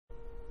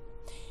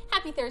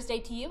Happy Thursday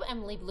to you.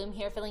 Emily Bloom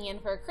here, filling in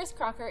for Chris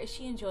Crocker as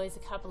she enjoys a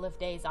couple of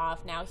days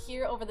off. Now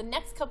here over the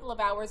next couple of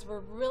hours,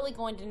 we're really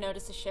going to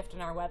notice a shift in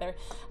our weather.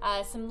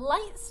 Some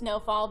light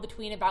snowfall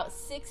between about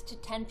 6 to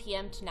 10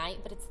 p.m. tonight,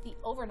 but it's the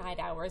overnight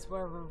hours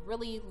where we're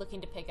really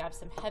looking to pick up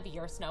some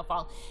heavier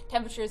snowfall.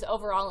 Temperatures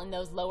overall in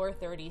those lower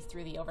 30s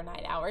through the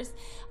overnight hours.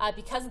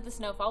 Because of the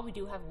snowfall, we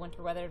do have a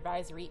winter weather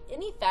advisory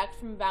in effect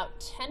from about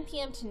 10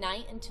 p.m.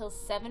 tonight until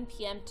 7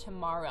 p.m.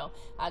 tomorrow,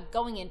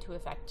 going into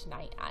effect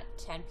tonight at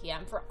 10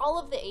 p.m. for all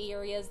of the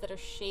areas that are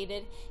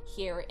shaded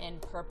here in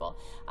purple.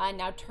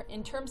 Now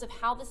in terms of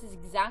how this is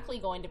exactly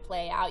going to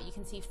play out, you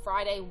can see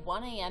Friday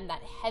 1 a.m.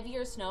 that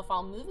heavier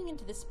snowfall moving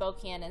into the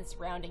Spokane and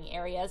surrounding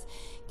areas,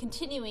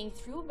 continuing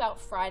through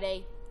about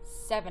Friday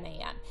 7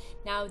 a.m.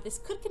 Now this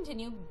could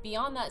continue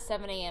beyond that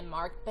 7 a.m.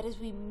 mark, but as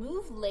we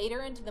move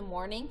later into the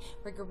morning,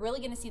 we're really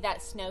going to see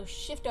that snow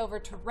shift over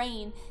to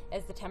rain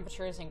as the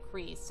temperatures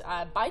increase.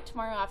 By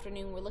tomorrow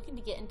afternoon, we're looking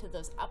to get into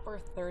those upper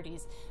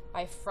 30s.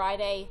 By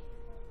Friday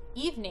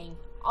evening,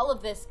 all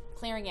of this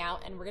clearing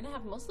out, and we're going to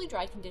have mostly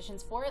dry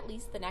conditions for at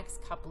least the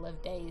next couple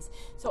of days.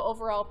 So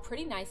overall,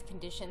 pretty nice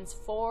conditions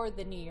for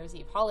the New Year's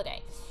Eve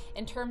holiday.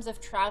 In terms of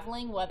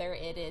traveling, whether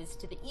it is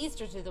to the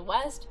east or to the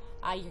west,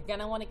 you're going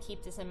to want to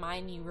keep this in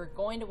mind. You are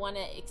going to want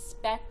to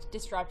expect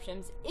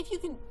disruptions if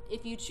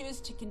you choose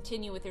to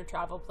continue with your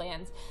travel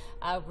plans,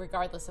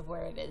 regardless of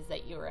where it is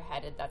that you are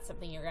headed. That's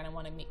something you're going to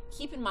want to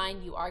keep in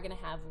mind. You are going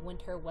to have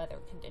winter weather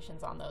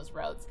conditions on those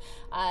roads.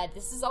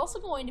 This is also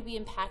going to be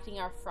impacting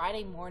our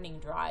Friday morning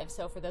drive.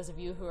 So for those of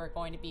you who are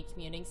going to be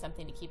commuting,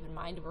 something to keep in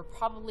mind, we're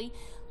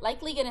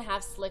likely going to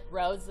have slick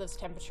roads, those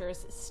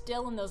temperatures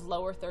still in those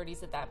lower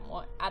 30s at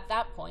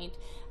that point,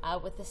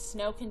 with the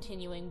snow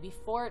continuing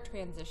before it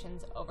transitions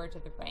over to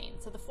the rain.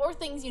 So the four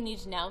things you need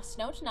to know: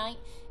 snow tonight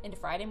into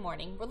Friday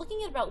morning. We're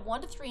looking at about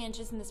 1 to 3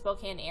 inches in the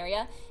Spokane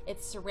area.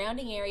 It's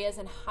surrounding areas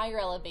and higher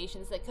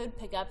elevations that could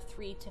pick up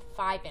 3 to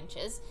 5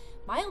 inches.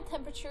 Mild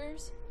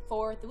temperatures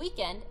for the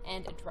weekend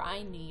and a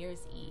dry New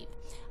Year's Eve.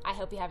 I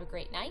hope you have a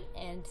great night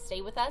and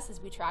stay with us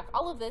as we track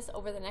all of this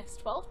over the next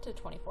 12 to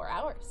 24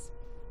 hours.